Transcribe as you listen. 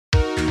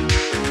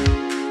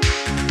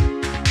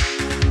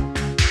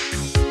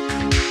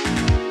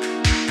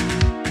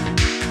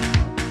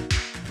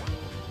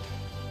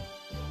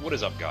What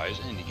is up, guys?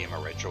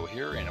 Indiegamerretro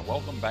here, and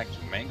welcome back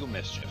to Mango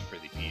Mischief for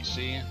the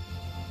PC.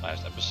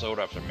 Last episode,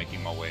 after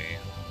making my way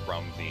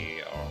from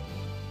the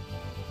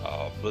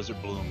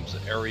Blizzard Blooms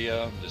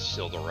area, just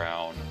sailed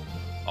around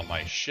on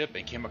my ship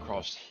and came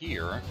across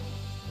here.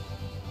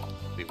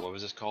 What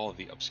was this called?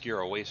 The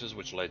Obscure Oasis,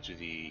 which led to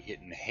the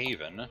Hidden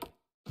Haven,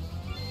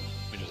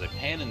 which is a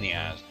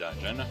pain-in-the-ass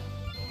dungeon.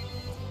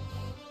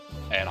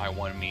 And I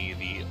won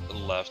me the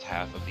left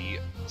half of the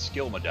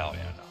skill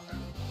medallion.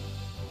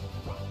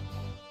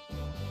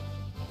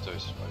 So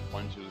it's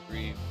 1, 2,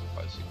 3,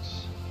 4, 5,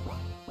 6.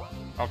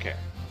 Okay.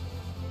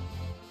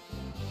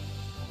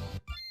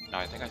 Now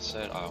I think I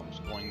said I was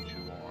going to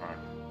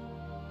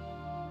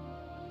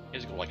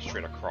just go like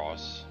straight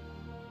across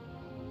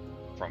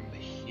from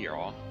here.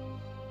 Oh,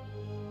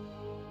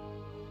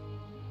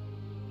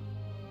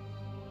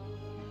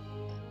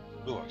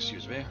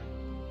 excuse me.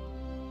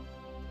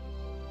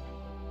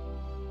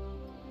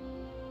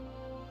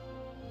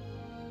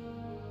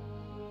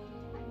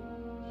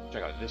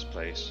 Check out this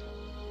place.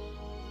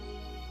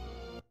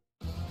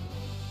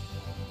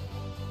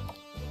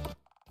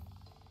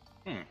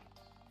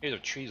 Here's a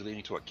trees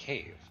leading to a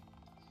cave.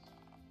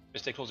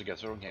 Just stay close together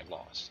so we don't get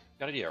lost.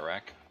 Got an idea,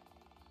 Arach.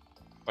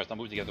 Let's not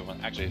move together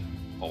one. Actually,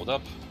 hold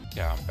up.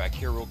 Yeah, I'm back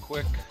here real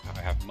quick. I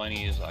have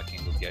monies. I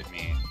can go get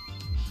me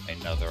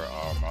another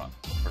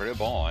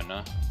ribbon,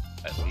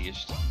 at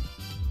least.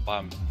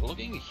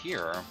 Looking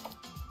here,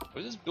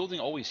 was this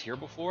building always here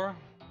before?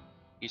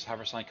 East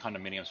Haverside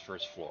Condominium's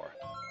first floor.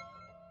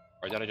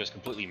 Or did I just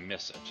completely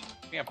miss it?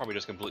 I think I probably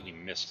just completely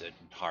missed it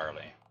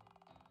entirely.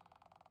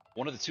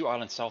 One of the two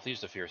islands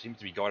southeast of here seems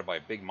to be guarded by a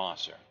big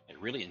monster. A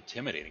really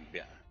intimidating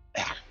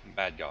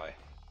bad guy.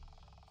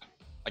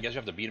 I guess you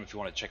have to beat him if you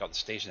want to check out the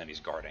station that he's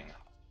guarding.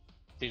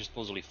 The station is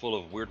supposedly full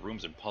of weird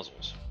rooms and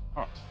puzzles.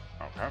 Huh,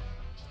 okay.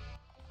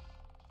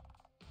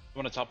 Someone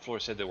on the top floor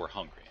said they were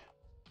hungry.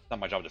 It's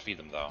not my job to feed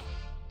them, though.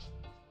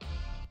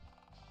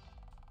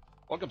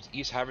 Welcome to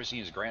East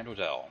Haverside's Grand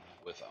Hotel,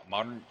 with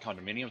modern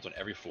condominiums on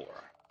every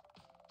floor.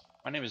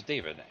 My name is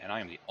David, and I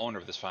am the owner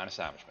of this fine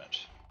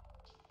establishment.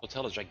 The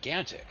hotel is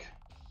gigantic.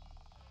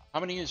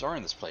 How many units are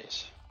in this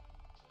place?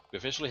 We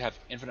officially have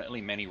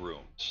infinitely many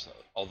rooms,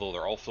 although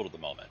they're all filled at the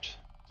moment.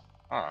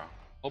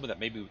 Hoping that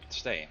maybe we could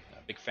stay in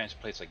a big fancy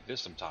place like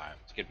this sometime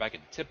to get back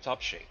in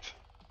tip-top shape.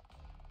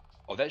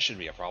 Oh, that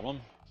shouldn't be a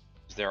problem,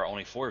 because there are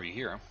only 4 of you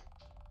here.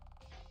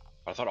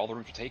 But I thought all the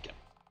rooms were taken.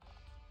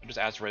 I just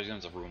asked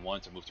residents of room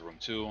 1 to move to room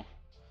 2,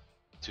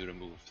 2 to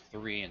move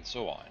 3, and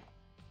so on.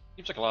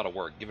 Seems like a lot of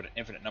work, given an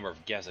infinite number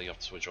of guests that you have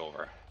to switch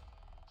over.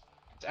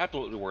 It's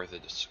absolutely worth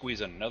it to squeeze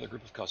in another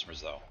group of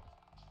customers, though.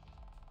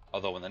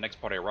 Although when the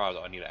next party arrives,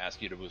 I need to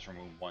ask you to move from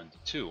room 1 to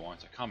 2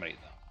 to accommodate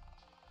them.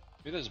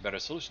 Maybe there's a better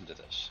solution to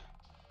this.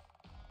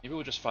 Maybe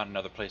we'll just find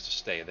another place to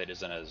stay that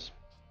isn't as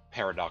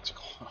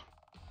paradoxical.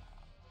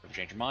 If you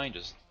change your mind,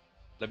 just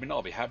let me know.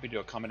 I'll be happy to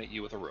accommodate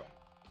you with a room.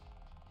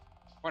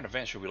 Or in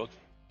advance, should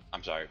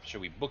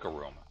we book a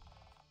room?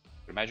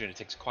 But imagine it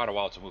takes quite a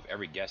while to move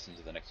every guest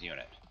into the next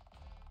unit.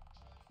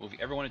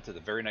 Moving everyone into the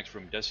very next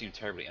room does seem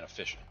terribly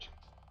inefficient.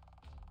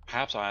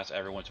 Perhaps I'll ask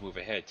everyone to move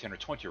ahead 10 or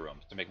 20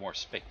 rooms to make more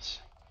space.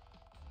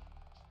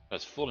 But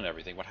it's full and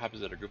everything. What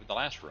happens to the group in the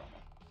last room?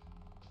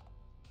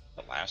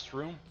 The last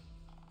room?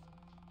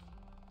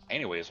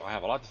 Anyways, I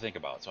have a lot to think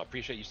about, so I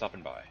appreciate you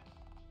stopping by.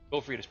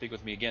 Feel free to speak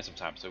with me again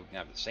sometime so we can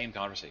have the same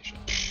conversation.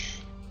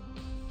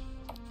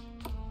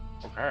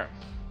 Okay.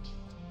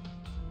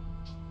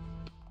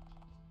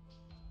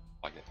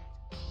 Like it.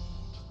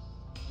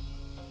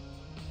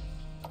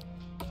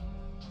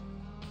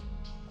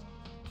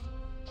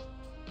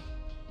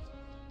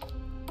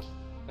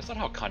 That's not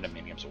how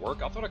condominiums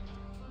work. I thought a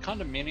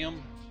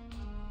condominium...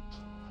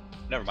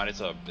 Never mind,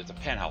 it's a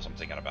penthouse I'm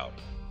thinking about.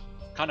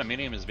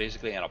 Condominium is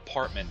basically an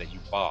apartment that you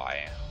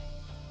buy.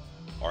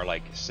 Or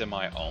like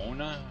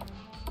semi-own.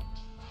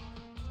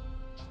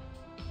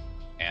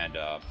 And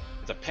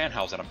it's a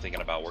penthouse that I'm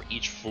thinking about where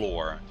each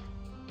floor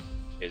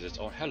is its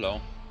own... Hello.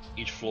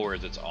 Each floor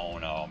is its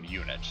own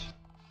unit.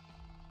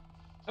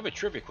 I have a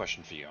trivia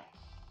question for you.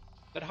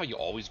 Is that how you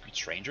always greet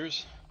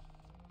strangers?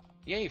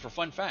 Yay for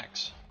fun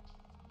facts.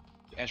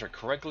 If you answer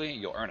correctly,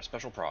 you'll earn a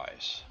special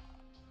prize.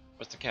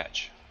 What's the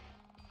catch?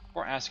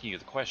 Before asking you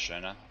the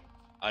question,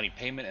 I need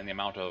payment in the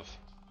amount of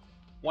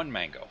 1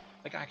 mango.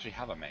 I think I actually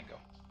have a mango.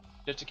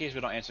 Just in case we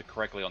don't answer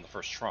correctly on the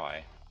first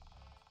try,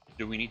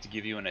 do we need to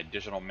give you an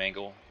additional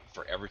mango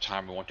for every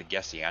time we want to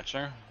guess the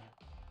answer?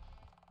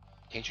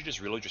 Can't you just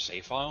reload your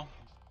save file?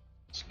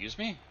 Excuse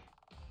me?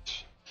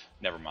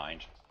 Never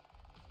mind.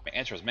 You may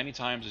answer as many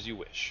times as you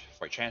wish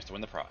for a chance to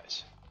win the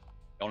prize.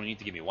 You only need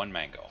to give me 1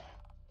 mango.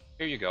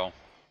 Here you go.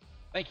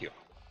 Thank you.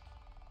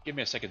 Give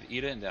me a second to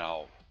eat it, and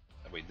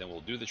then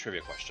we'll do the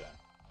trivia question.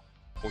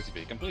 Work to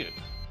be completed.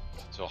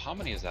 So how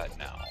many is that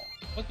now?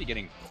 Must be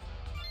getting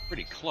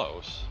pretty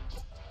close.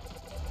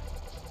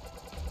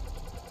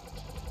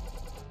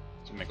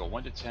 So I'm gonna go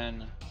 1 to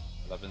 10,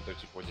 11,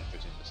 13, 14,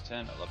 15,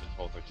 16, 10, 11,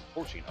 12, 13,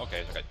 14.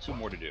 Okay, so I got 2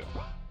 more to do.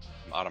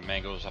 I'm out of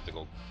mangoes. Have to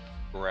go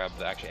grab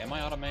the... Actually, am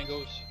I out of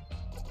mangoes?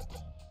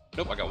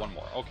 Nope, I got 1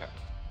 more. Okay.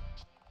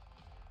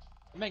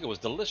 The mango was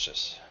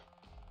delicious.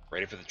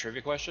 Ready for the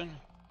trivia question?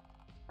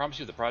 Promise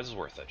you the prize is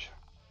worth it.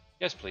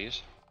 Yes,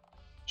 please.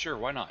 Sure,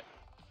 why not?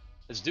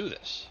 Let's do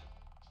this.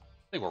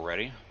 I think we're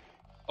ready.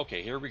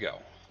 Okay, here we go.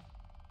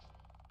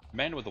 The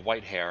man with the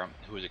white hair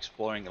who is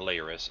exploring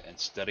Layris and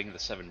studying the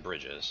 7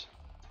 bridges.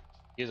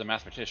 He is a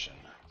mathematician.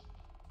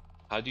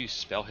 How do you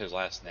spell his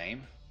last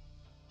name?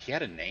 He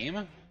had a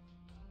name?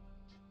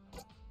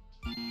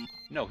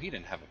 No, he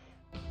didn't have a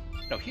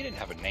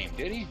name,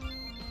 did he?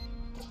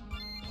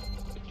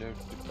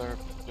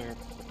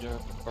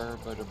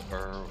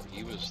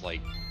 He was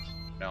like,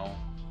 no.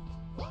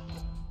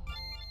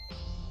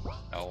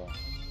 Oh,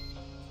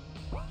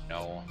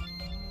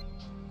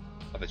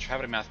 the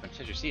traveling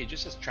mathematician. See, it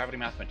just says traveling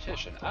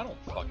mathematician. I don't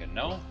fucking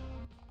know.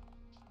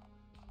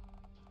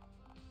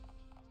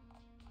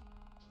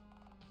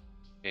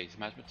 Okay, he's a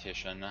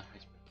mathematician. I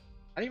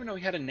didn't even know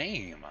he had a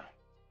name.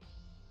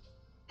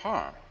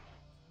 Huh.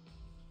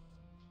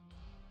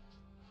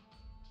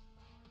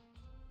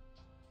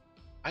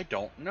 I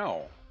don't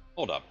know.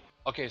 Hold up.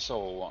 Okay,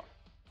 so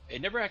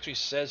it never actually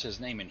says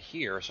his name in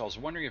here, so I was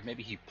wondering if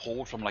maybe he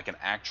pulled from like an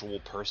actual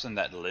person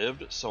that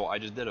lived. So I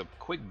just did a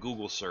quick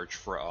Google search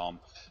for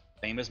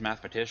famous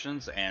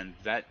mathematicians, and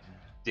that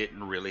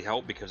didn't really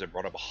help because it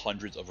brought up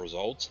hundreds of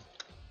results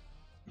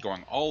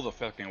going all the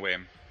fucking way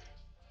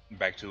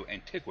back to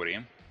antiquity.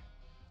 I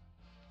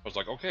was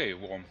like, okay,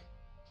 well,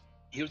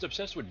 he was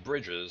obsessed with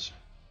bridges,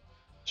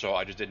 so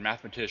I just did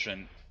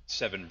mathematician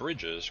 7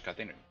 bridges. I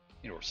think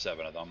there were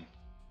 7 of them.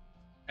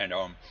 And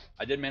I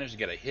did manage to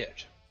get a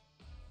hit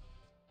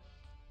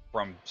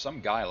from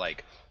some guy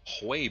like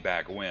way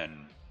back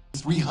when.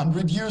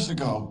 300 years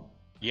ago.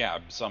 Yeah,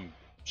 some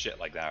shit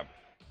like that.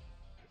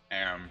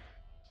 And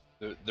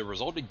the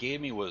result it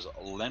gave me was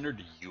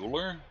Leonard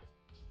Euler.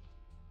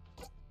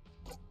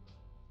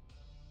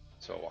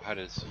 So how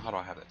do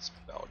I have that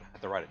spelled? I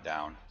have to write it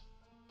down.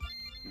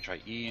 Let me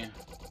try E-U-L-E-R.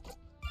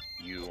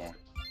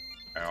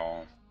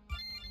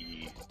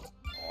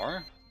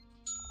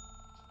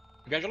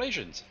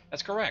 Congratulations,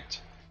 that's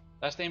correct.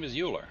 Last name is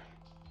Euler.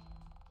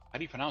 How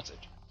do you pronounce it?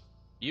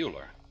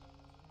 Euler.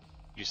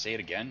 Could you say it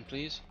again,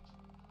 please?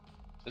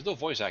 There's no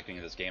voice acting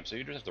in this game, so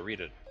you just have to read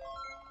it.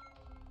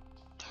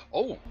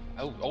 Oh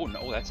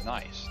no, that's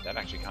nice. That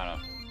actually kind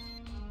of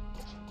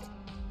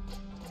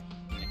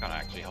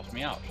actually helps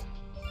me out.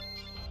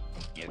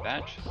 Get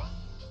that?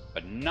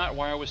 But not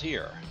why I was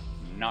here.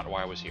 Not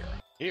why I was here.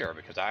 Here,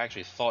 because I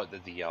actually thought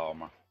that the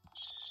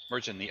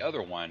merchant in the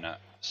other one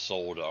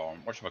sold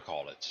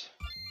whatchamacallit.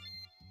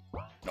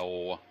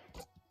 No.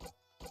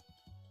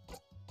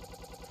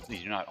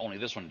 These do not. Only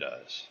this one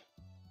does.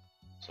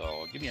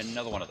 So give me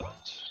another one of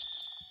those.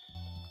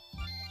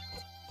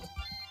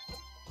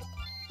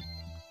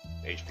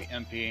 HP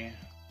MP.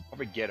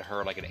 Probably get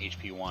her like an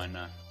HP 1,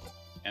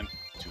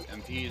 2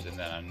 MPs, and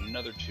then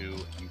another 2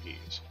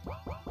 MPs.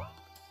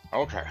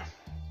 Okay.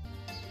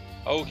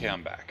 Okay,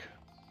 I'm back.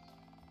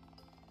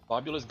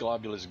 Globulous,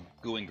 globulous,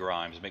 gooey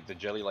grimes make the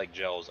jelly-like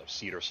gels of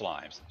cedar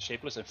slimes.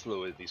 Shapeless and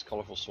fluid, these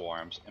colorful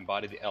swarms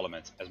embody the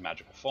elements as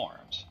magical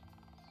forms.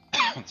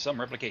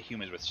 Some replicate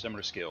humans with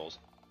similar skills,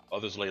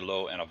 others lay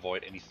low and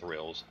avoid any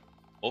thrills.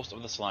 Most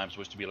of the slimes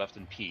wish to be left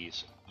in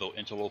peace, though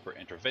interloper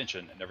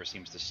intervention never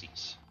seems to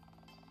cease.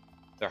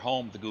 Their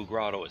home, the Goo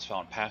Grotto, is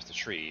found past the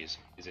trees,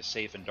 is a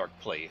safe and dark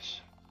place,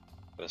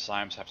 where the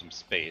slimes have some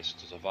space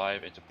to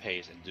survive and to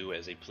pace and do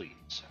as they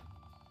please.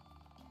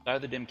 Inside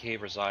the dim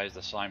cave resides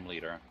the slime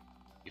leader.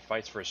 He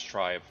fights for his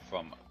tribe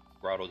from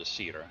Grotto to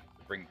Cedar.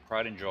 To bring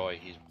pride and joy,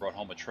 he's brought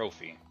home a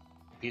trophy,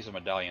 a piece of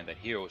medallion that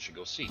heroes should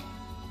go see.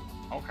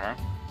 Okay.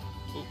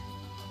 Ooh.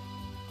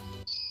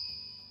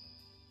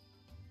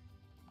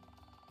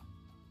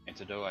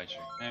 Antidote, I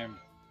check name.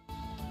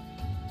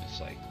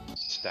 It's like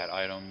stat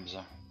items.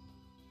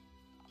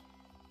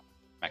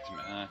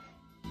 Maximum.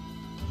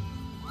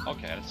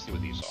 Okay, let's see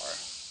what these are.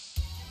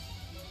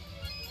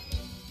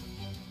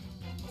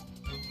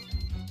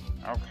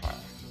 Okay.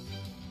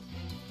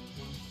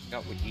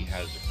 Got what he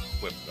has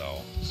equipped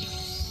though.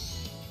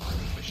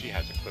 But she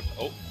has equipped.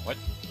 Oh, what?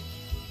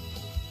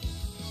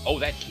 Oh,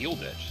 that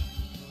healed it.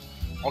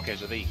 Okay,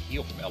 so they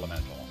heal from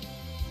elemental.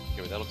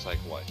 Okay, but that looks like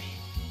what?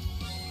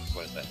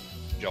 What is that?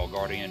 Gel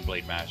Guardian,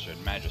 Blade Master,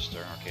 and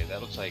Magister. Okay,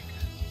 that looks like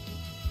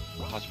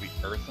possibly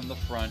Earth in the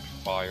front,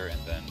 Fire,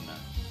 and then.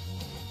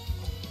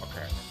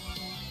 Okay,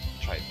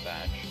 try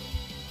that.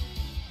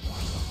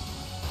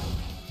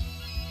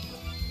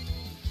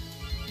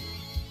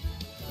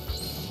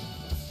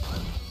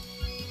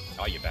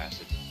 Oh, you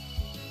bastard.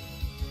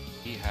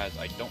 He has,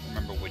 I don't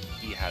remember what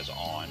he has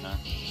on.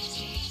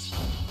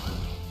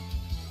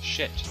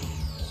 Shit.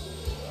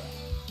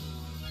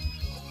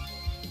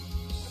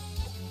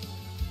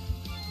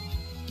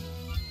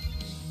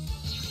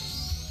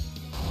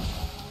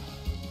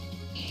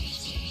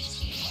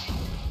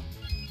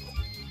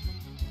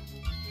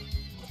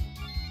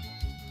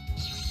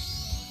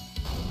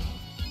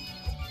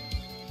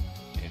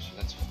 Okay, so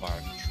that's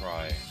fire.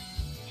 Try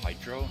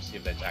Hydro, see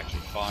if that's actually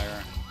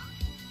fire.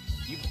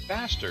 You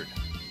bastard!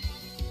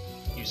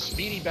 You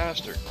speedy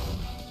bastard!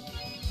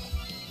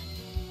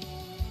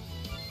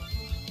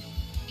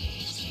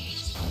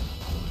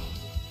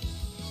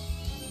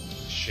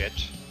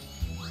 Shit.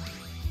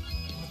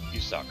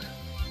 You suck.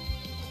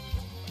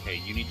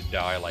 Okay, you need to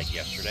die like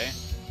yesterday.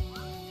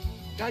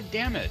 God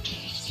damn it!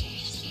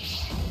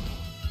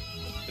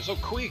 They're so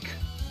quick!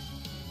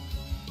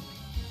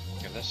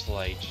 Okay, that's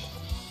light.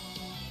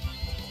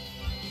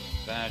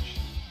 That.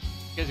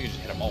 I guess you can just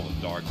hit them all with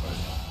dark, but.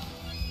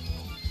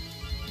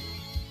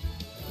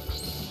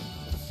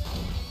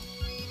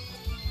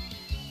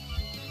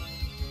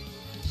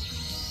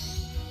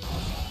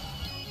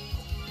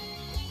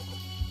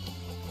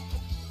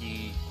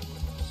 He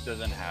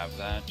doesn't have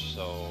that,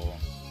 so.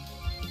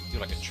 Do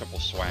like a triple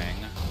swang.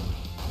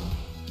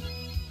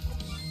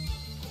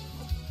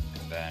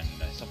 And then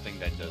something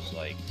that does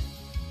like.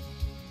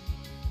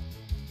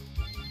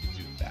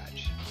 Do that.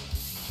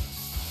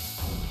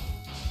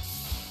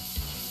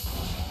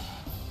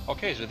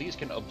 Okay, so these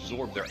can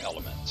absorb their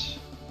elements.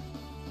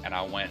 And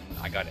I went and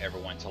I got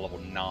everyone to level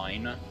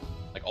 9,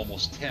 like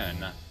almost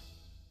 10,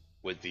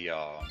 with the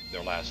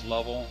their last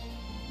level.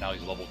 Now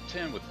he's level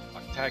 10 with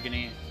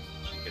antagonist.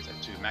 He gets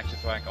that 2 max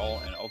attack all,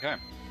 and okay.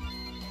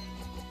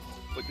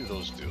 What do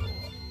those do?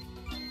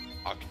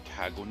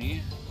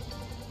 Octagony.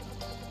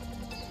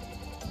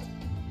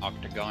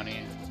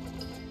 Octagony.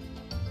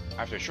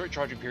 After a short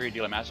charging period,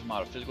 deal a massive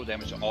amount of physical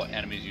damage to all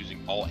enemies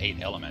using all 8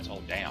 elements.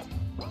 Oh, damn.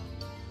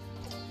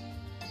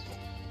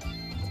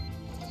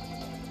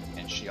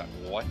 And she got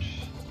what?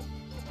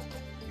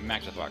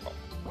 Max attack.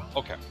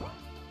 Okay.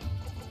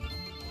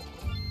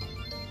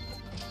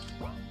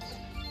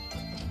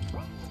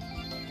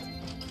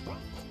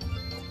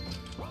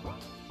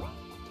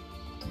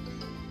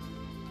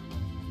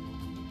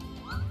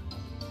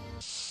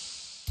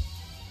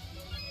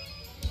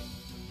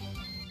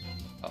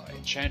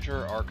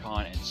 Enchanter,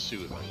 Archon, and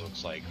Soother.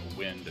 Looks like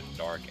Wind,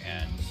 Dark,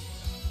 and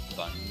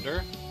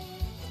Thunder.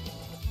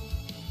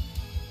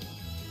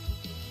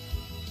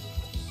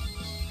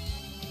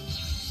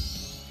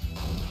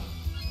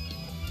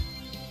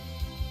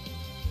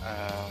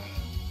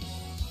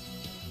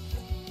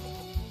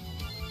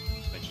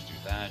 Let's just do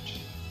that.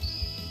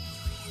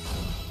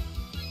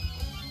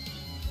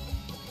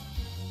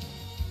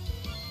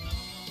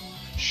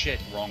 Shit,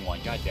 wrong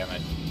one. God damn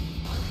it.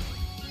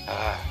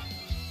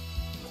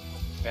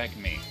 Back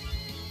me.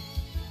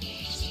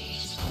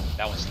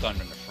 That one's stunned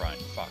in the front.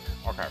 Fuck.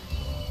 Okay.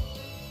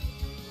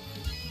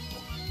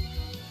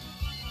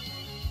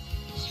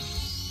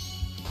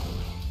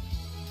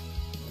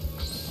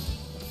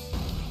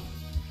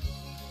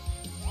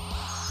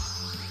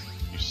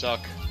 You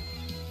suck.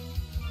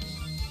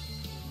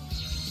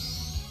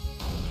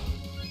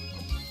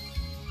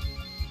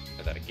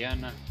 Try that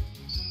again.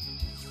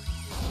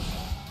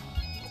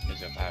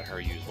 As if I had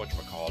her use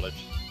whatchamacallit.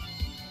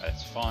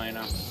 That's fine.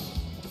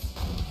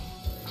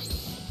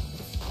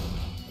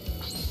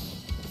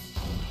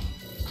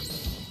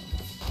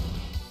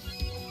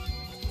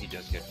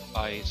 Get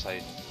ice, I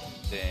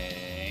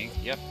think.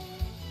 Yep.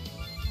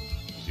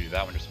 Just do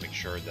that one just to make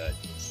sure that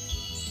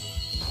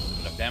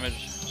enough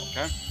damage.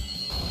 Okay.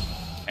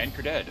 And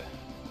you're dead.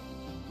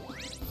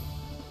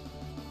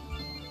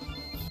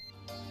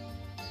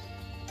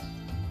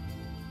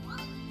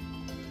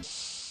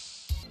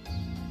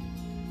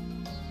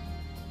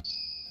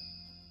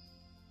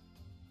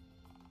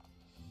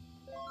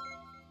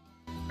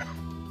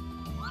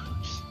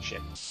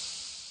 Shit.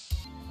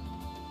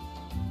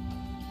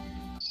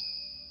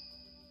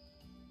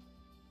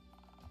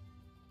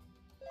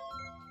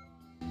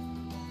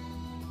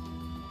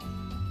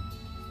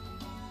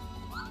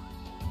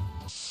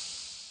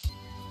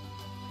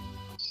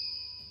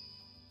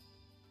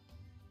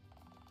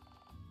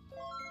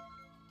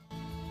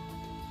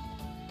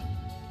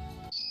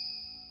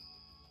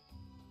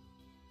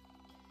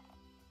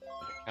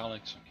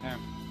 Alex, okay.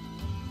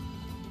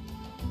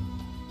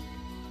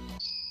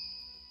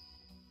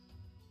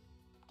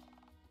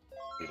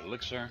 Need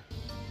elixir.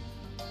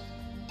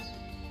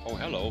 Oh,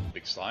 hello,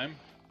 big slime.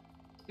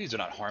 Please do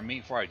not harm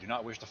me, for I do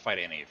not wish to fight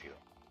any of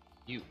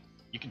you.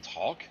 You can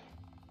talk?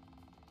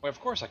 Why,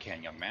 of course I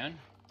can, young man.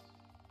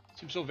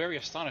 Seem so very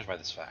astonished by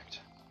this fact.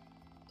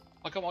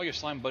 How come all your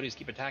slime buddies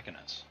keep attacking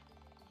us?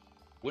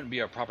 Wouldn't be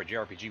a proper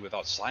JRPG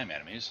without slime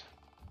enemies.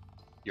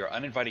 You are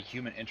uninvited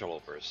human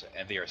interlopers,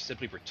 and they are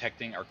simply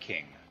protecting our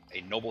king,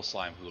 a noble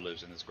slime who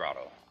lives in this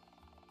grotto.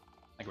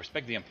 I can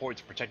respect the importance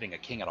of protecting a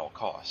king at all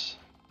costs.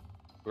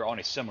 We are on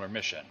a similar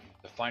mission,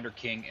 to find our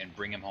king and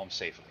bring him home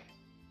safely.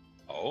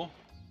 Oh?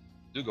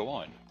 Do go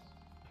on.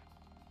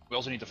 We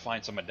also need to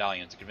find some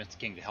medallions to convince the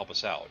king to help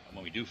us out, and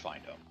when we do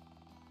find him.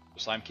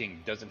 The Slime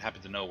King doesn't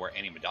happen to know where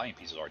any medallion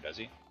pieces are, does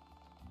he?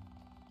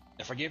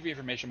 If I give you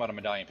information about a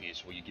medallion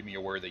piece, will you give me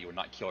your word that you will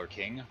not kill our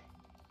king?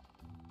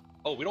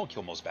 Oh, we don't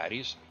kill most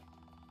baddies.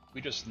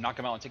 We just knock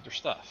them out and take their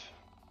stuff.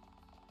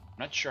 I'm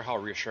not sure how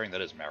reassuring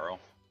that is, Merrow.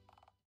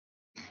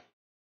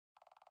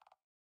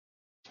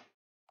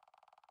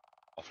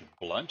 Awfully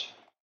blunt.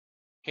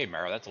 Okay,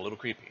 Merrow, that's a little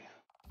creepy.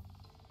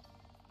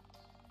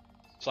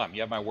 Slime,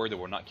 you have my word that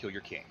we'll not kill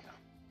your king.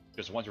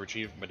 Just want to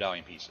retrieve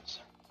medallion pieces.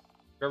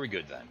 Very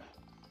good, then.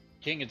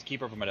 King is the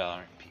keeper of a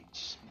medallion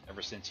piece.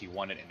 Ever since he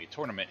won it in a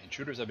tournament,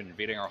 intruders have been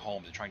invading our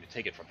homes and trying to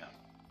take it from him.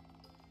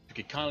 If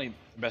you could kindly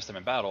best him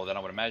in battle, then I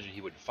would imagine he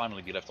would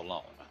finally be left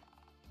alone.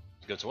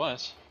 To go to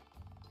us,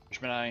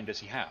 which medallion does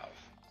he have?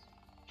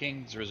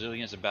 King's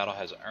resilience in battle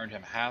has earned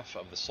him half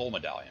of the soul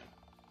medallion.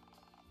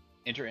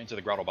 Enter into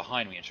the grotto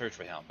behind me and search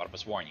for him, but I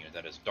must warn you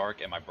that it's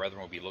dark and my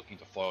brethren will be looking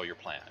to foil your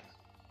plan.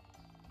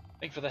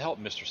 Thank you for the help,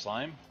 Mr.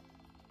 Slime.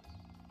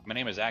 My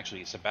name is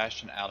actually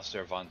Sebastian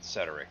Alistair von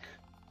Cedar.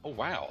 Oh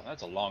wow,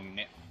 that's a long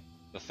name.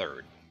 The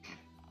third.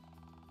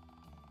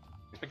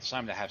 I expect the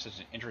slime to have such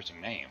an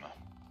interesting name.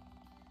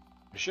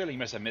 But surely you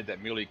must admit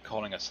that merely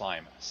calling a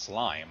slime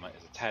slime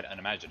is a tad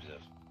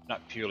unimaginative,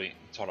 not purely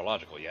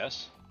tautological,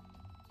 yes?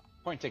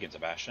 Point taken,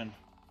 Sebastian.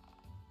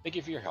 Thank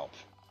you for your help.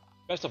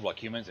 Best of luck,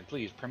 humans, and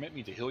please permit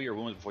me to heal your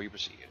wounds before you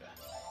proceed.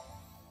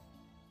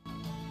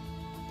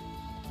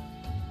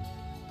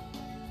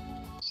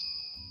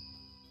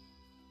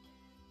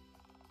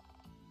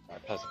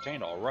 Alright, plus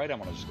obtained. Alright, I'm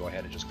gonna just go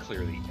ahead and just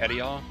clear the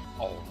area.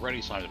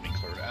 Already, slime has been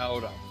cleared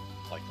out.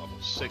 I'm like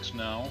level 6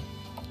 now.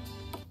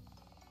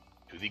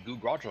 To the Goo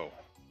Grotto.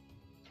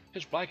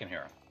 Pitch black in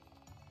here.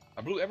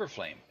 A blue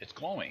everflame. It's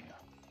glowing.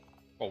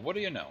 Well, what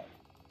do you know?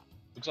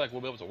 Looks like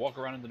we'll be able to walk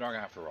around in the dark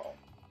after all.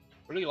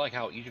 Really like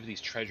how each of these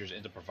treasures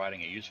ends up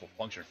providing a useful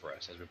function for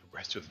us as we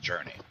progress through the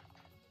journey.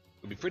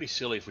 It would be pretty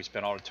silly if we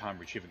spent all the time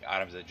retrieving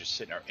items that just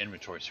sit in our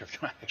inventory and serve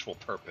no actual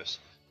purpose.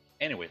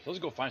 Anyway, let's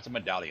go find some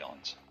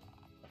medallions.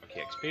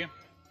 Okay, XP.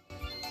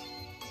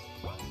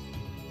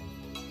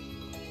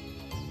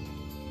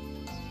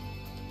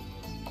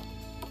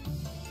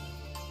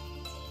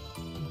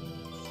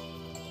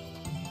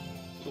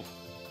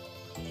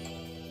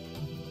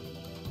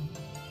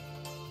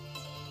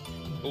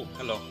 Oh,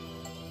 hello.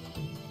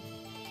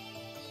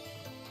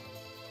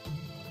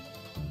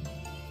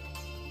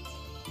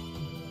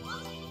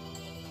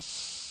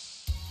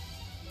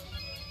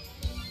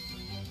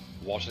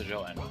 Water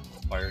gel and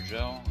fire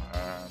gel.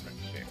 Let me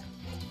see.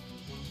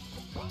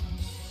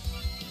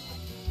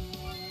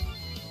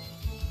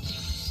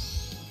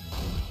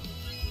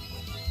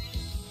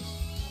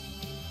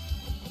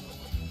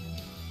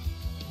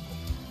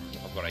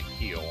 I've got a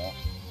heal.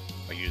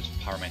 I use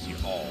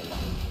Pyromancy All.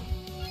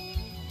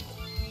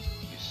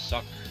 You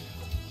suck.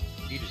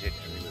 He just hit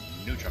me with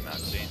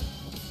Neutromancy.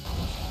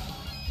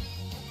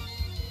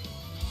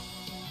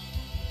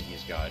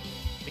 He's got. I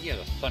think he has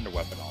a Thunder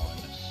Weapon on,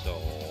 so.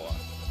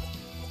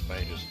 If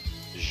I just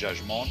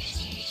Judgment.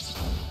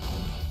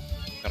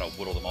 Gotta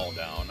whittle them all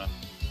down.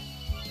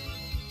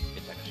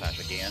 Attack slash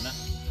again.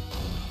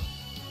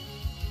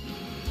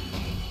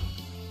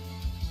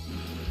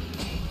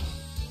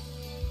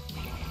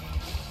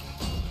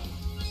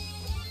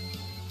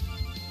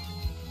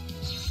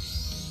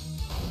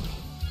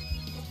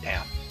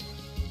 Damn.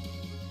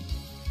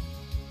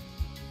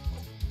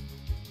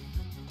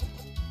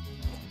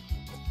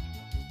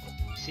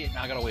 See it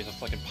now, I gotta waste a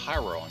fucking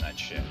pyro on that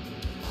shit.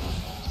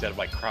 Instead of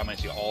like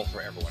Cryomancy All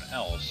for everyone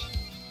else.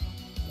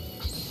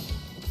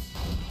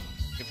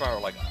 If I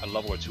were like a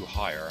level or two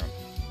higher.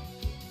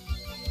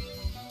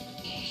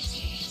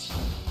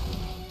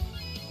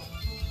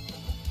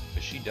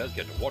 But she does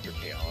get the Water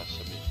Chaos,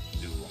 so we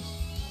just do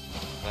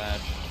that.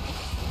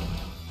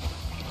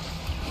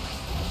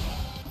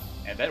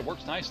 And that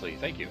works nicely,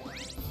 thank you.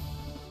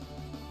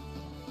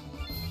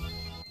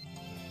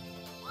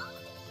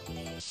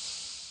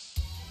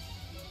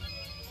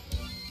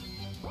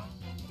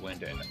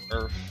 Wind and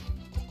Earth.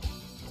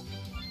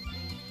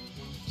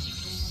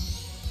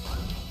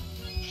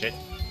 Shit.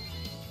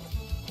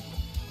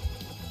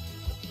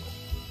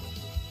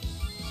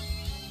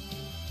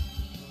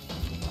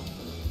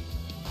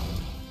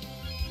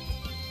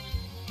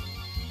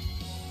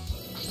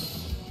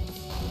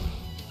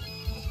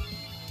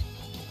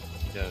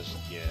 He does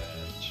get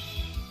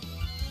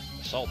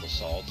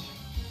Assault.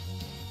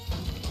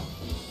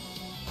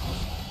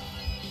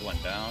 One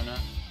down.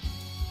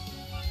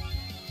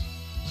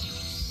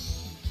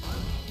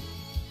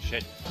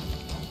 Shit.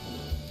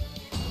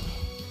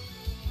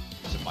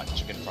 Some my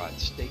chicken fried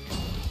steak.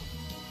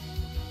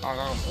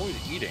 I'm always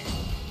eating.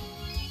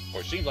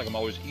 Or it seems like I'm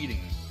always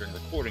eating during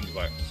recordings,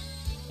 but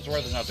that's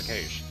rather not the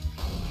case.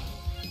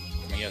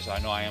 I mean, yes, I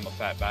know I am a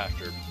fat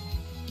bastard.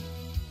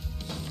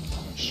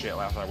 Shit,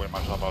 last time I weighed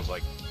myself, I was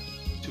like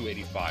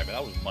 285, and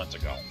that was months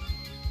ago.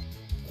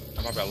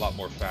 I'm probably a lot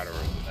more fatter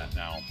than that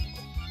now.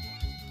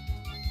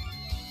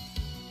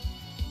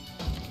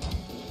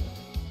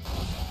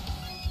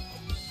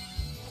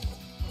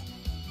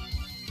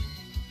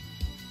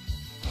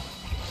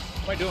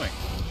 What am I doing?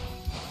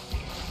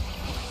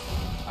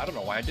 I don't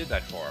know why I did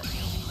that for.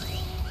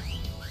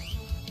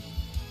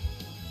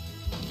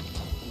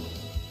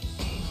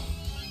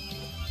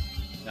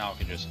 Now I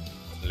can just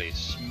lay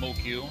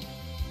smoke you.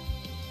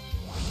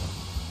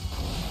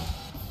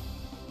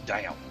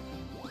 Damn.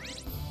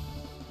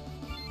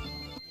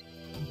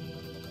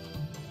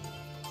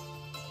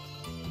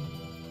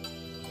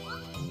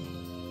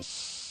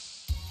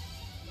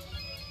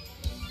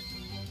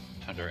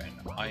 Thunder and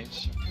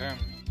ice, okay.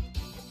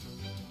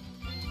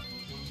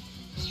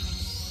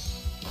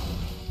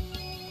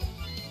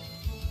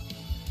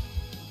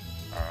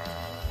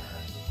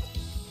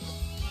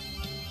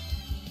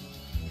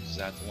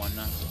 that one.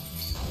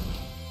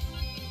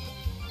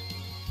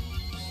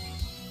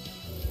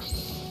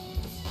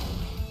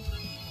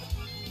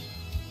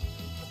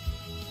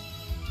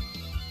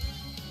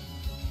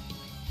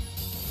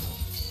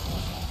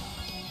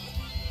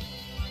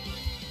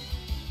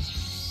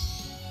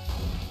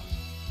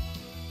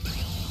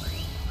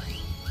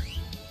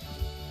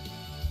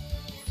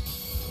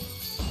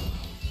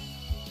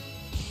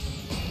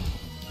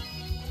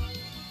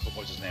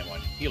 What's his name on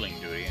healing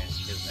duty in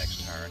his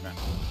next turn.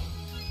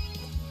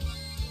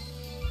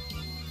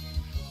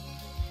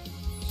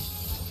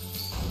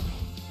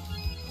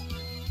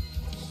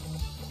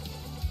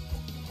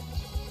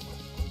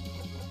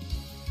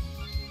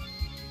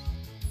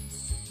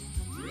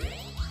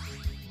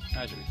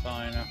 That should be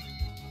fine.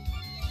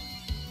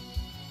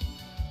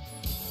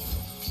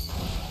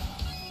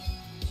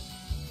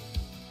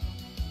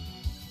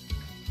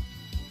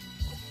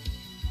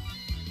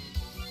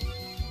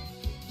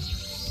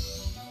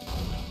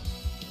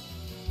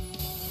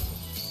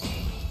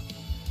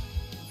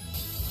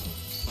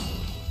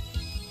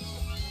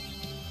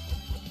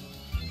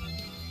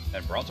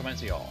 And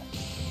Brontomancy all.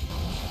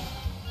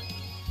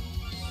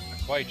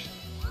 Not quite.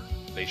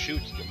 They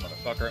shoot, you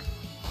motherfucker.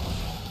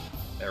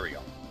 There we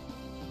go.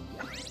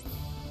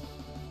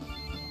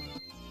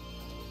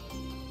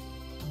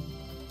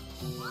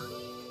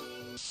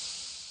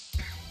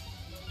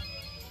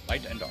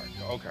 Light and dark.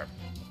 Okay.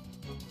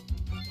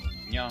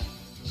 Yeah.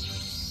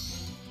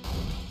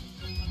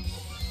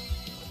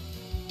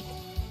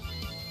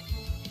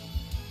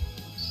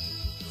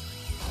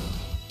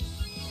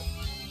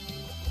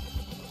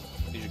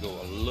 These should go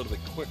a little bit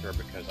quicker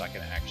because I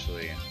can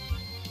actually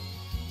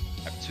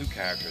have two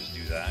characters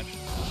do that.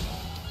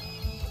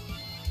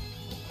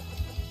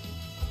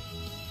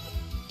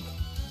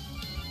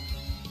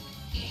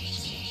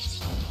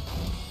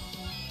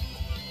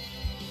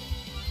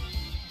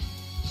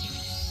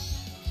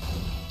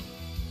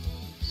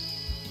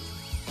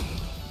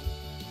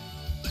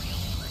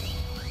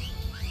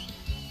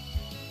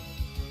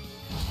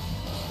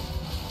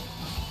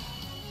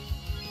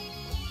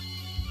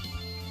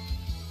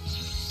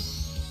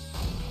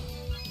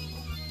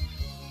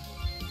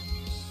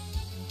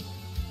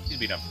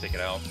 Be enough to take it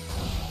out.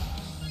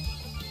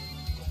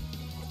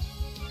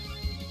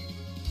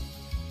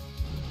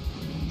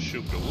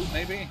 Shoop da whoop,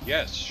 maybe?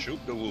 Yes,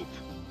 shoop da whoop.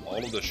 All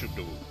of the shoop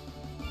da whoop.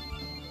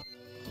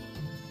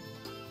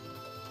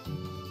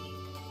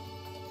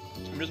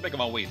 I'm just making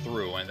my way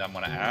through, and I'm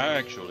gonna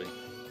actually.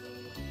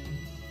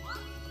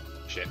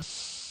 Shit.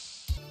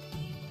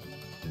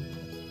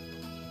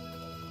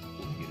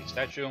 Beauty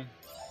statue. Okay,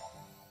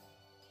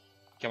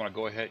 I'm gonna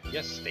go ahead.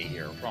 Yes, stay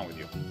here. What's wrong with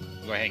you?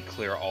 Go ahead and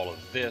clear all of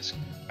this.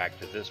 Back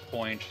to this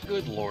point.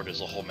 Good lord, there's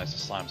a whole mess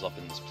of slimes up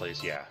in this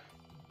place, yeah.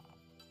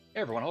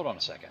 Hey everyone, hold on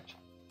a second.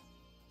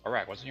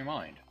 Arach, what's in your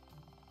mind?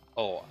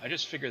 Oh, I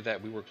just figured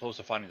that we were close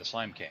to finding the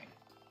Slime King.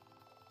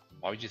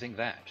 Why would you think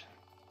that?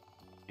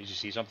 Did you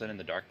see something in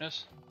the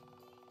darkness?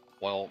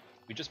 Well,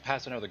 we just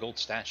passed another gold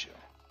statue.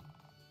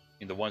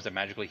 The ones that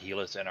magically heal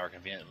us and are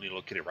conveniently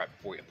located right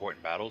before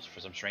important battles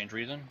for some strange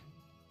reason?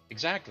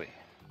 Exactly.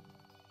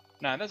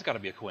 Nah, that's gotta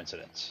be a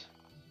coincidence.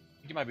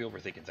 You might be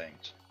overthinking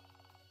things.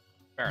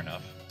 Fair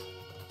enough.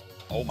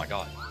 Oh my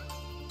god.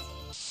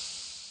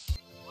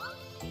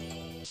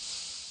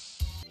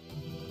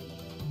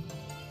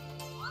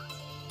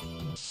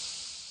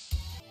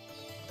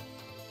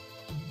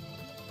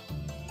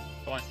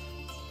 Come on.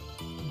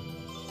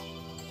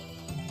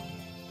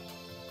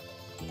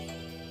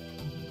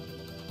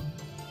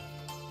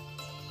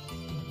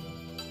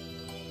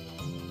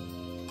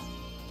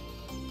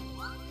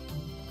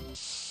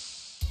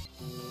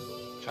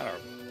 Trying to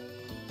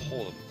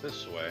pull them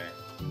this way.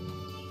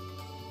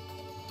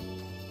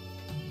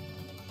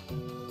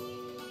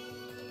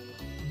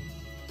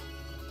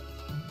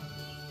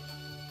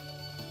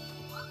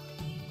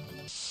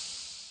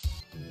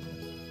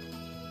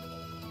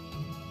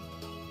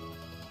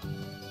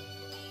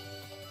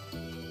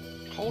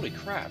 Holy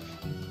crap.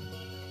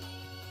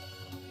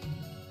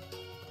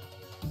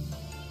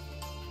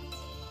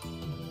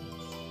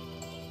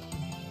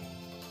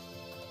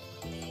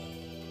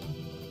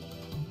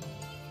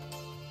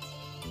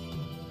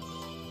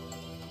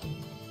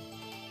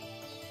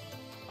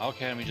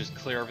 Okay, let me just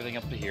clear everything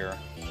up to here.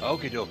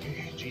 Okie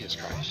dokie. Jesus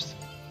Christ.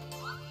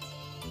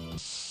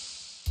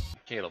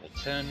 Okay, level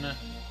 10.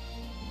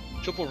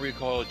 Triple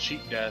recoil,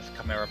 cheat death,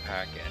 chimera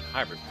pack, and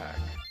hybrid pack.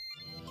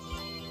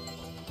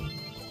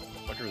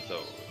 What are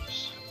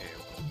those? Okay.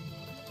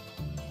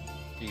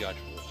 You got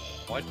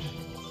what?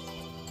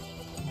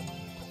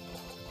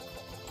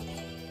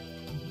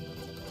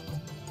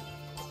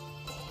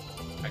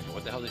 Actually,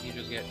 what the hell did he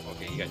just get?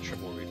 Okay, you got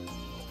triple recoil.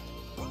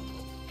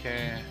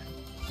 Okay.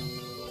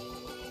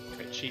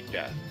 Cheat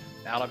death.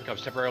 The ally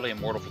becomes temporarily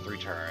immortal for 3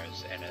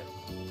 turns, and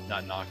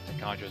not knocked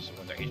unconscious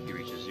when their HP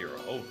reaches 0.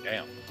 Oh,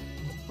 damn.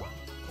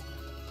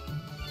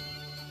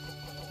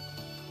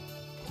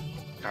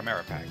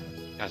 Chimera pack.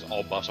 Has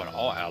all buffs on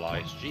all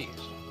allies. Jeez.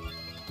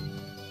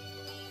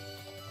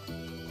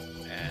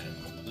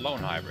 And Lone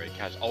hybrid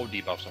has all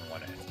debuffs on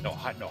one end. No,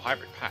 no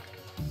hybrid pack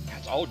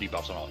has all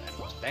debuffs on all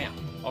ends. Damn.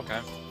 Okay.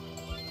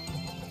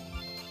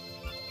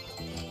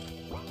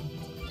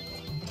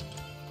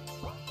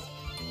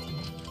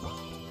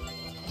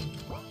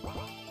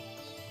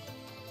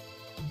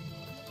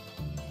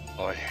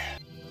 Oh yeah.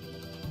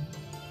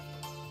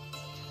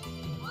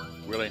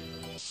 Really?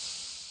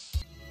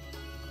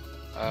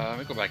 Let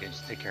me go back and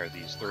just take care of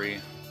these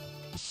three.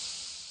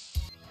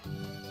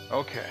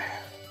 Okay.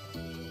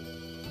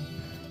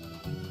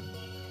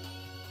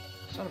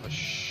 Son of a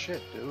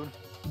shit, dude.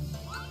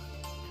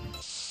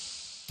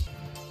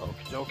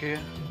 Okie dokie.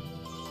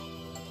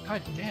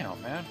 God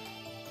damn, man.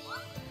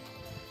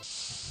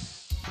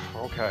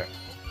 Okay.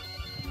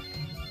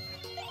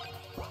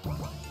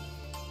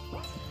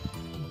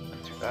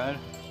 Not too bad.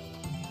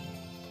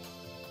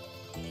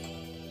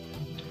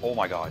 Oh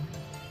my god.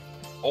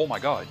 Oh my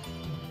god.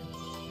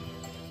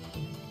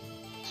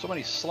 So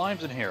many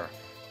slimes in here.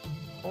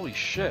 Holy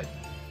shit.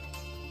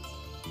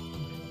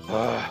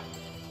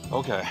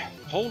 Okay.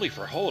 Holy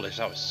for holies,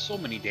 that was so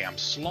many damn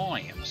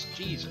slimes.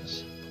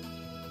 Jesus.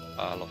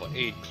 Level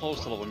 8,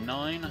 close to level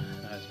 9.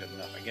 That's good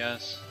enough, I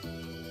guess.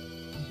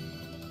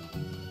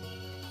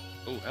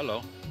 Oh,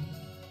 hello.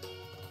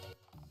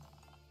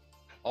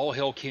 All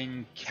hail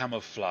King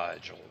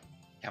Camouflagel.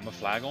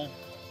 Camouflagel?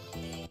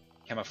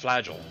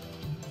 Camouflagel.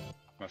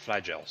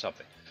 Camouflagel,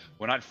 something.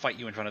 We'll not fight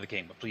you in front of the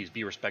king, but please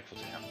be respectful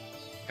to him.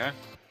 Okay?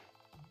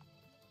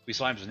 We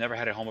slimes have never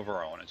had a home of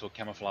our own until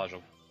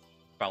Camouflagel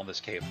found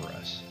this cave for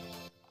us.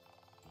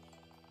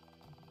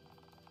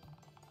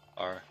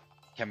 Or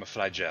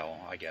Camouflagel,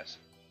 I guess.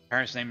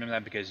 Parents named him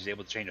that because he's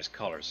able to change his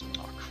colors.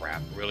 Oh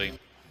crap, really?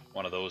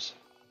 One of those.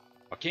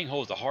 Our king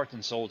holds the hearts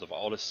and souls of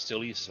all his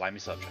silly, slimy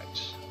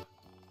subjects.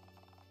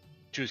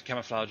 Choose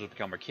Camouflagel to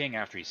become our king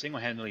after he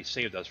single-handedly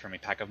saved us from a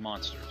pack of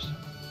monsters.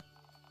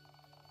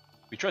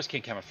 We trust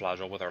King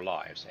Camouflagel with our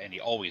lives, and he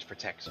always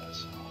protects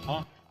us.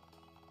 Huh?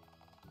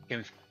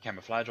 King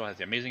Camouflagel has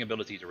the amazing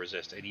ability to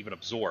resist and even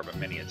absorb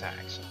many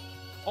attacks.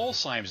 All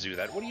slimes do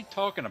that. What are you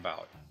talking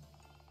about?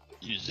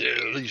 You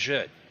silly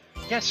shit.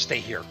 Yes, stay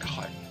here,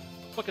 God.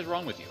 What the fuck is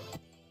wrong with you?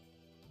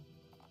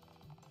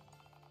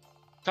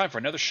 Time for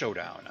another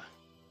showdown.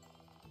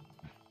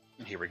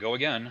 And here we go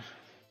again.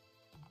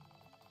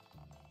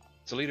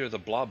 It's the leader of the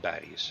blob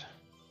baddies.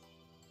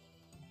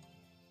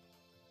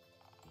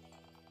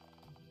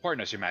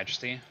 Pardon us, Your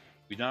Majesty.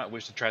 We do not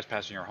wish to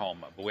trespass in your home,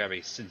 but we have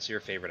a sincere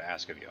favor to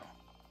ask of you.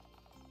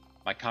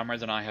 My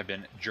comrades and I have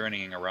been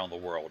journeying around the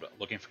world,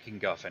 looking for King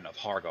Guffin of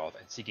Hargoth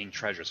and seeking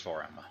treasures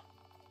for him.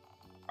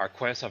 Our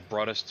quests have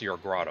brought us to your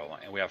grotto,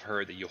 and we have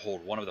heard that you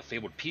hold one of the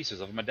fabled pieces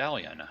of a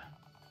medallion.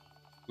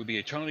 We'd be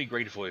eternally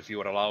grateful if you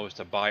would allow us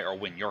to buy or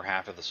win your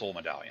half of the soul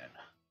medallion.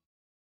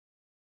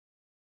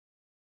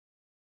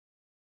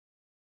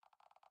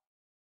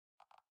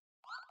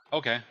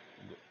 Okay.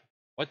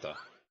 What the?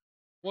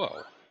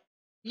 Whoa.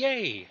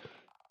 Yay!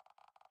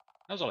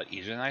 That was a lot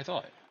easier than I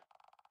thought.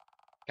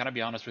 Can I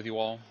be honest with you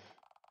all?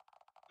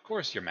 Of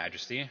course, Your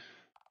Majesty.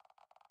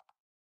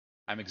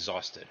 I'm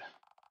exhausted.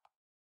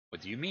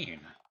 What do you mean?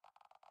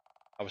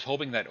 I was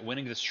hoping that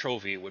winning this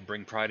trophy would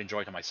bring pride and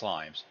joy to my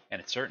slimes, and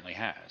it certainly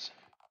has.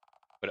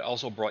 But it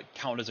also brought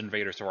countless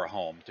invaders to our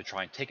home to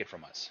try and take it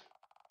from us.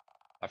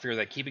 I fear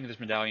that keeping this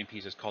medallion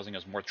piece is causing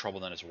us more trouble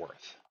than it's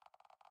worth.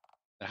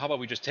 Then how about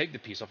we just take the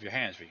piece off your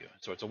hands for you,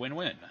 so it's a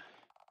win-win?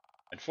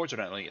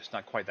 Unfortunately, it's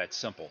not quite that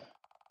simple.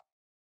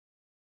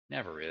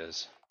 Never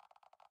is.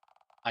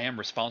 I am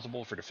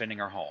responsible for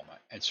defending our home,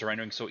 and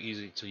surrendering so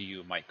easily to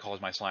you might cause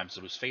my slimes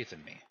to lose faith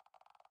in me.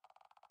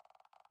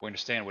 We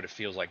understand what it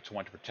feels like to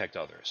want to protect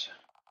others,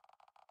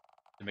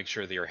 to make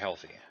sure they are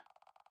healthy,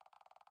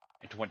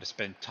 and to want to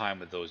spend time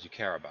with those you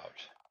care about.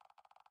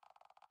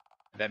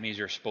 That means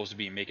you're supposed to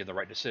be making the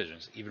right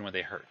decisions, even when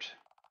they hurt.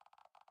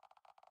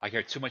 I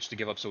care too much to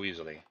give up so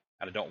easily,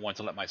 and I don't want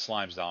to let my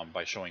slimes down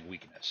by showing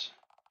weakness.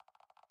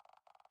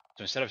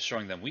 So instead of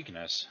showing them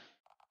weakness,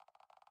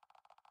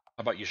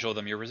 how about you show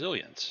them your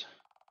resilience?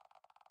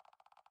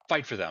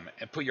 Fight for them,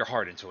 and put your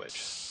heart into it.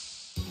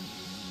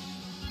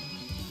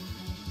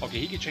 Okay,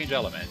 he can change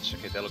elements.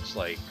 Okay, that looks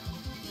like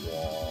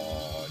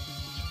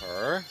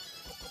water.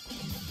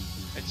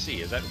 Let's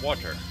see, is that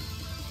water?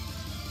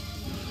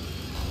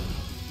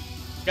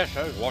 Yes,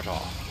 that is water.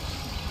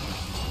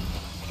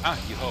 Ah,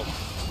 you hope.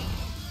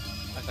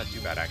 That's not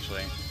too bad,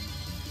 actually.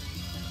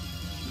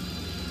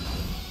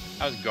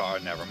 That was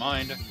God, never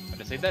mind. I had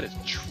to say, that is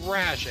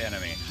trash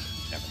enemy.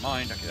 Never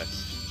mind. Okay,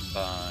 that's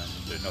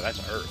thunder. No, that's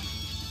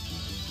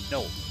earth.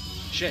 No.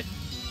 Shit.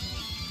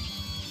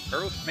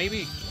 Earth,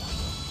 maybe?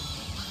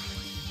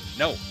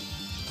 No.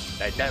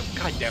 That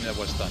God damn, that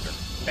was thunder.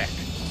 Beck.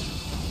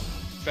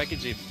 Beck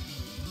is a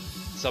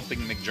something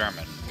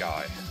McGerman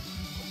guy.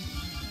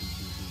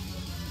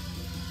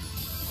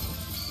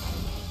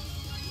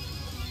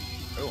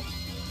 Oh.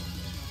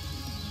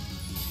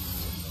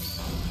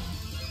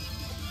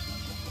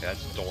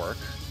 That's dork.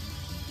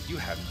 You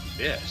have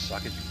this. I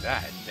can do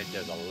that. That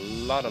does a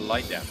lot of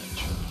light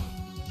damage.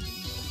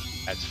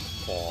 That's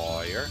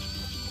fire.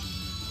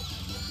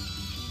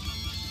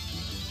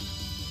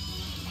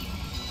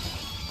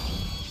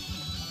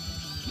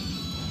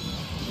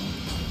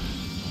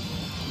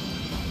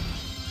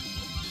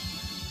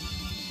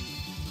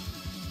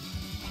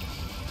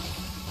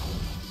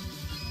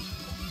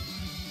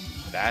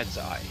 That's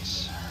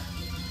ice.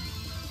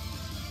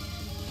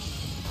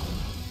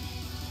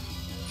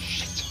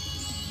 Shit.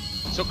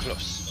 So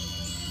close.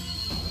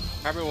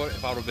 Probably would,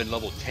 if I would have been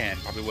level 10,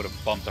 probably would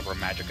have bumped up her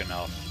magic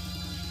enough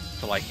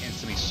to like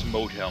instantly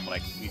smote him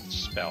like with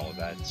spell.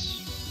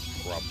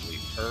 That's probably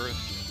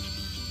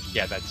earth.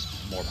 Yeah, that's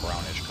more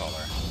brownish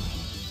color.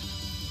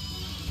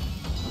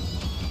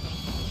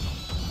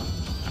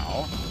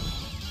 Ow.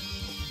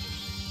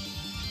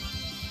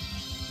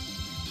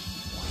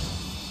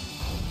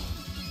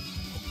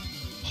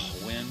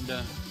 Wind.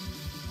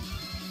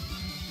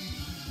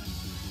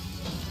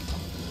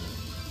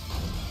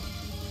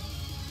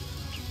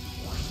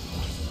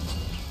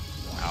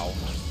 Wow.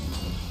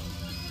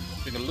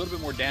 Doing a little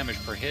bit more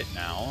damage per hit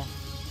now.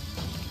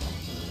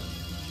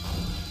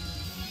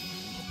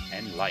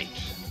 And light.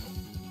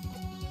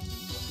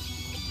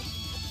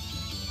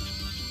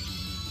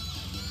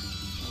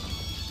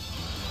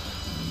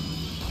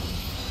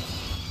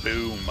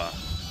 Boom.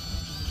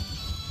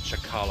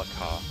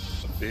 Shakalaka.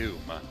 Boom.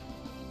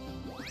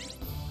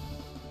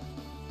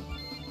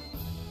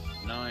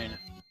 9.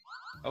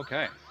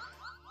 Okay.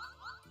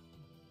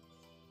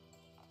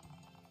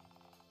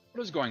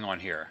 What is going on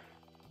here?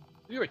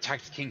 Have you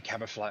attacked King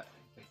Camouflagel?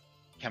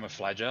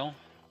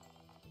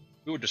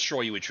 We will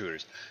destroy you,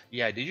 intruders.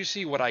 Yeah, did you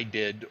see what I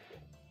did,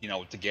 you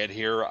know, to get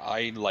here?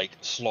 I, like,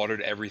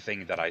 slaughtered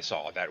everything that I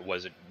saw. That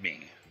wasn't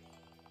me.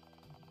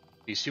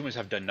 These humans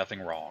have done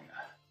nothing wrong.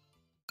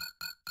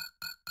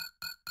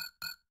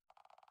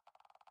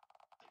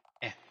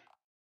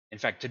 In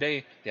fact,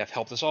 today, they have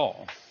helped us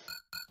all.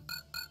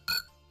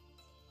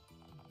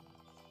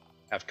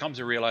 I've come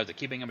to realize that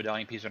keeping a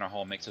medallion piece in our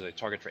home makes us a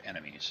target for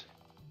enemies.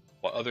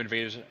 While other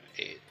invaders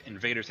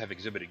have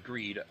exhibited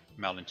greed,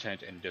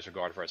 malintent, and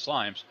disregard for our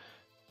slimes,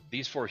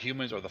 these 4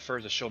 humans are the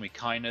first to show me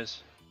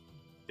kindness,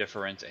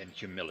 deference, and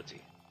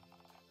humility.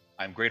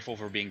 I am grateful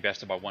for being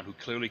bested by one who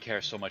clearly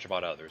cares so much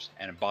about others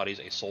and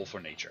embodies a soulful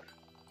nature.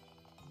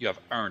 You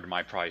have earned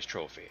my prized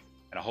trophy,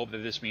 and I hope that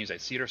this means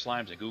that Cedar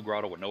slimes and Goo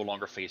Grotto will no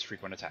longer face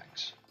frequent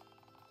attacks.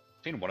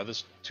 Obtain one of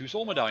the 2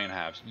 soul medallion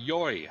halves.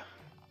 Yoy!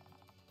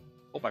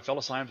 Hope my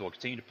fellow slimes will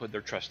continue to put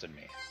their trust in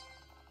me.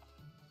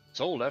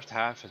 Soul left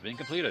half has been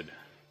completed.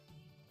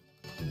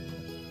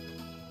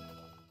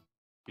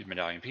 These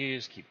medallion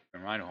P's keep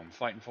in mind who I'm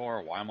fighting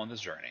for while I'm on this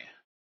journey.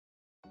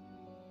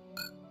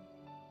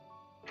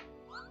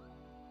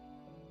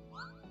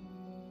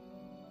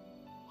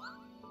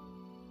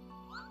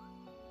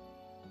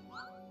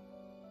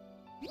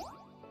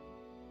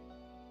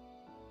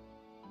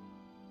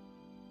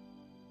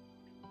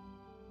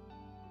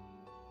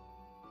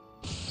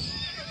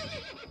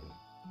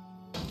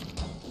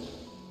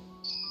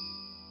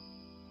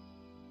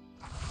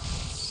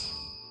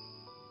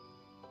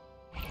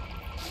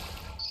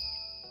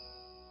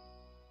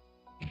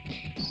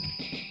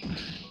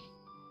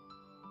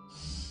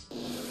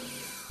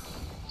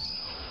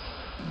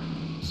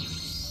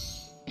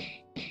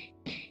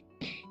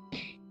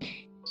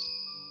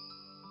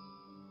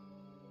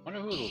 I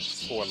wonder who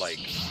those 4, like...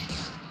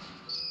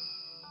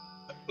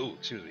 Ooh,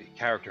 excuse me.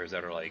 Characters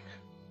that are, like...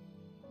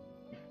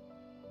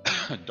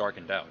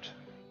 darkened out.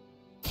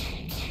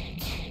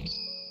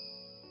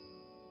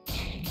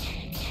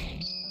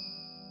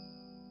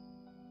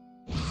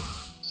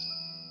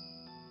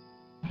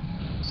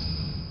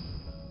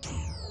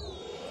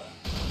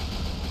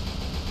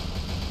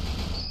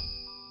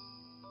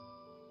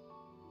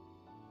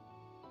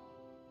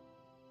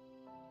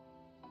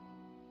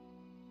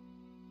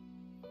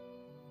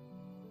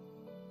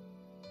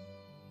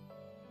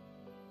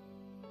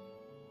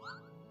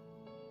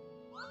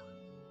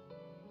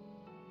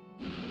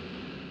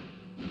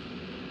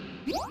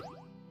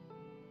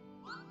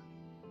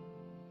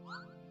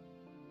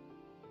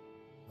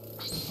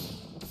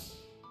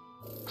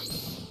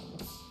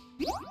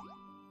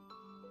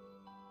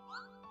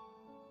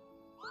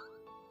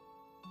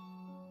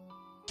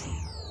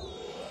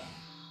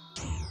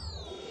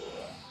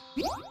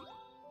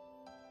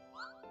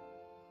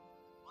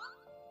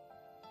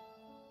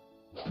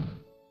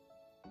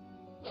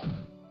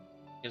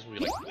 Guess we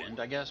like wind,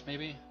 I guess,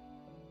 maybe?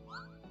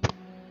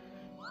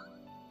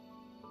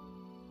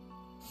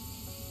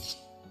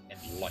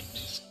 And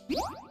light.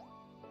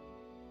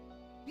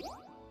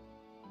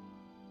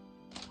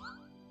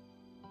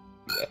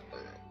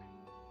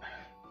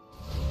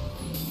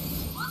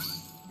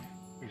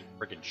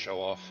 Freaking show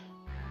off.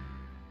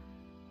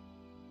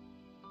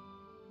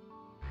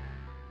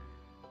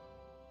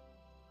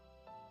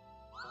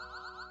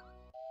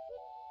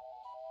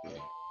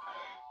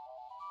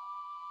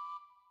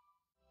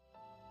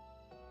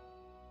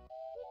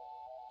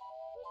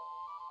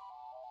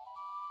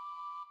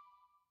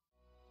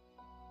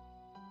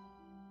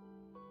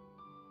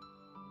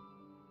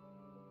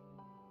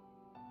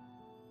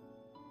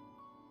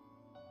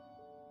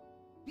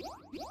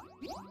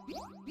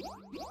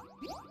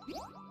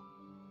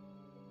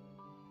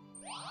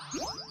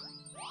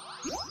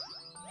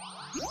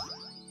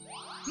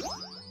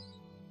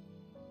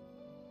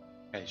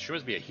 Hey, she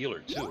must be a healer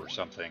too, or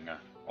something,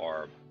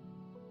 or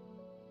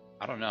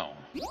I don't know.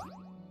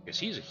 Because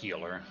he's a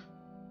healer.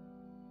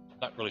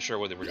 Not really sure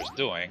what they were just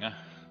doing.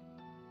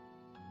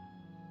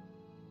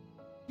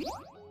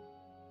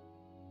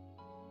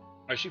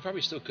 Or she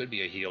probably still could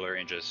be a healer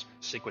and just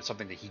stick with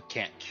something that he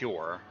can't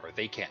cure, or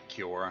they can't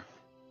cure.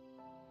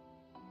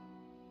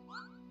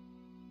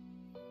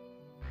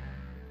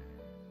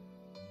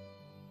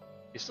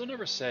 They still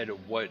never said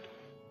what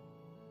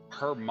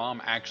her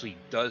mom actually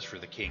does for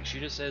the king. She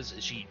just says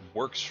she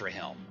works for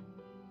him.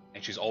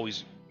 And she's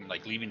always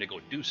like leaving to go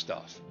do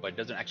stuff, but it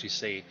doesn't actually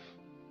say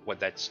what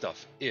that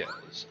stuff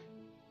is.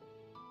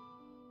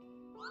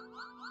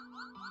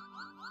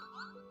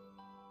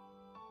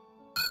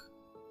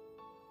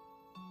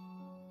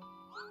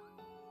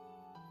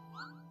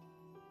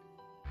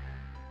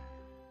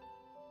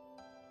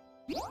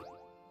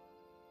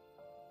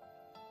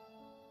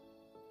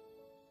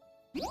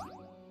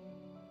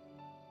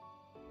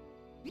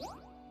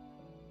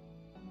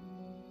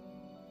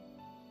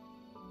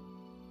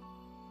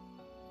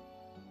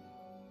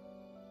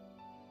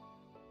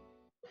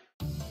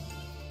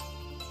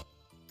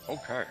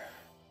 Okay.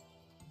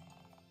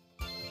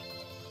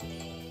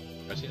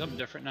 I see something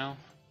different now.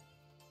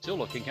 Still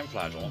looking, Ken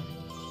Flagell.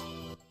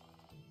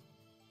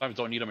 Sometimes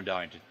don't need a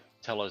medallion to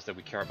tell us that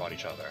we care about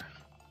each other.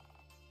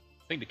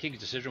 I think the king's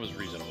decision was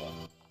reasonable.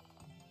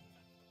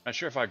 Not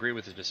sure if I agree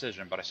with his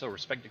decision, but I still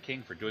respect the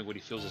king for doing what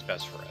he feels is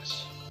best for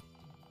us.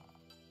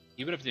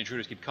 Even if the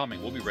intruders keep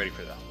coming, we'll be ready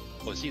for them.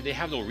 Well, see, they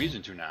have no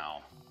reason to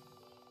now.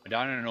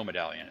 Medallion or no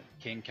medallion,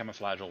 King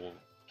Camouflagel will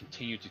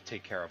continue to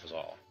take care of us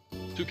all.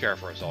 To care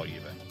for us all,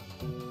 even.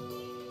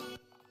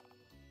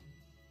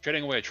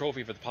 Trading away a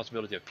trophy for the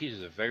possibility of peace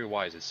is a very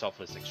wise and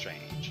selfless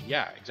exchange.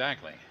 Yeah,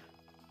 exactly.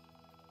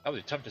 That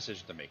was a tough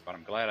decision to make, but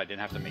I'm glad I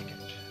didn't have to make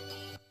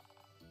it.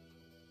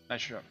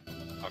 Not sure.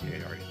 Okay,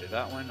 I already did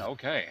that one.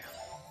 Okay.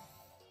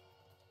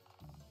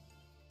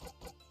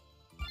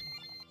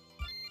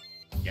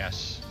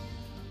 Yes.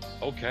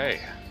 Okay.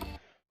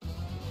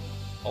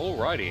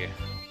 Alrighty.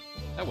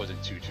 That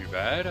wasn't too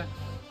bad.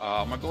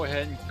 I'm gonna go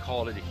ahead and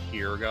call it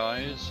here,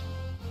 guys.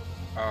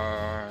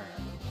 I'm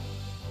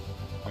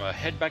gonna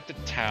head back to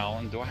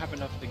town. Do I have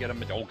enough to get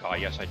a oh god,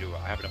 yes I do.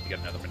 I have enough to get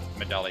another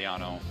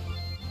Medalliano.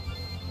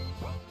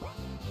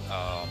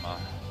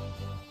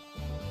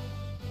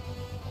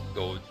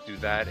 Go do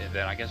that, and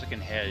then I guess I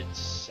can head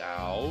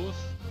south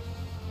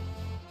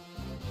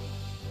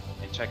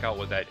and check out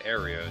what that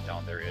area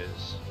down there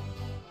is.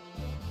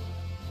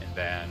 And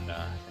then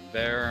from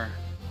there,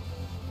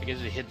 I guess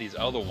to hit these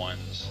other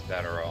ones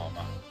that are on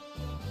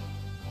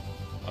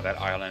that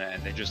island,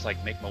 and then just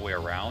like make my way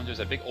around. There's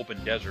a big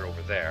open desert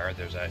over there.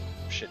 There's that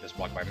shit that's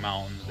blocked by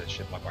mountains, that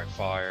shit blocked by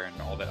fire,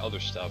 and all that other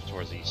stuff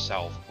towards the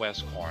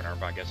southwest corner.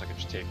 But I guess I could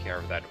just take care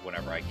of that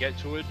whenever I get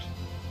to it.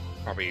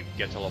 Probably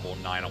get to level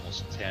 9,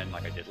 almost 10,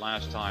 like I did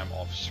last time,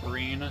 off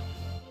screen.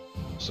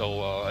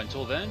 So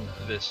until then,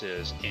 this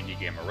is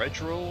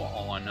Indiegamerretro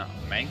on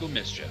Mango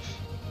Mischief.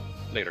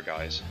 Later,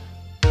 guys.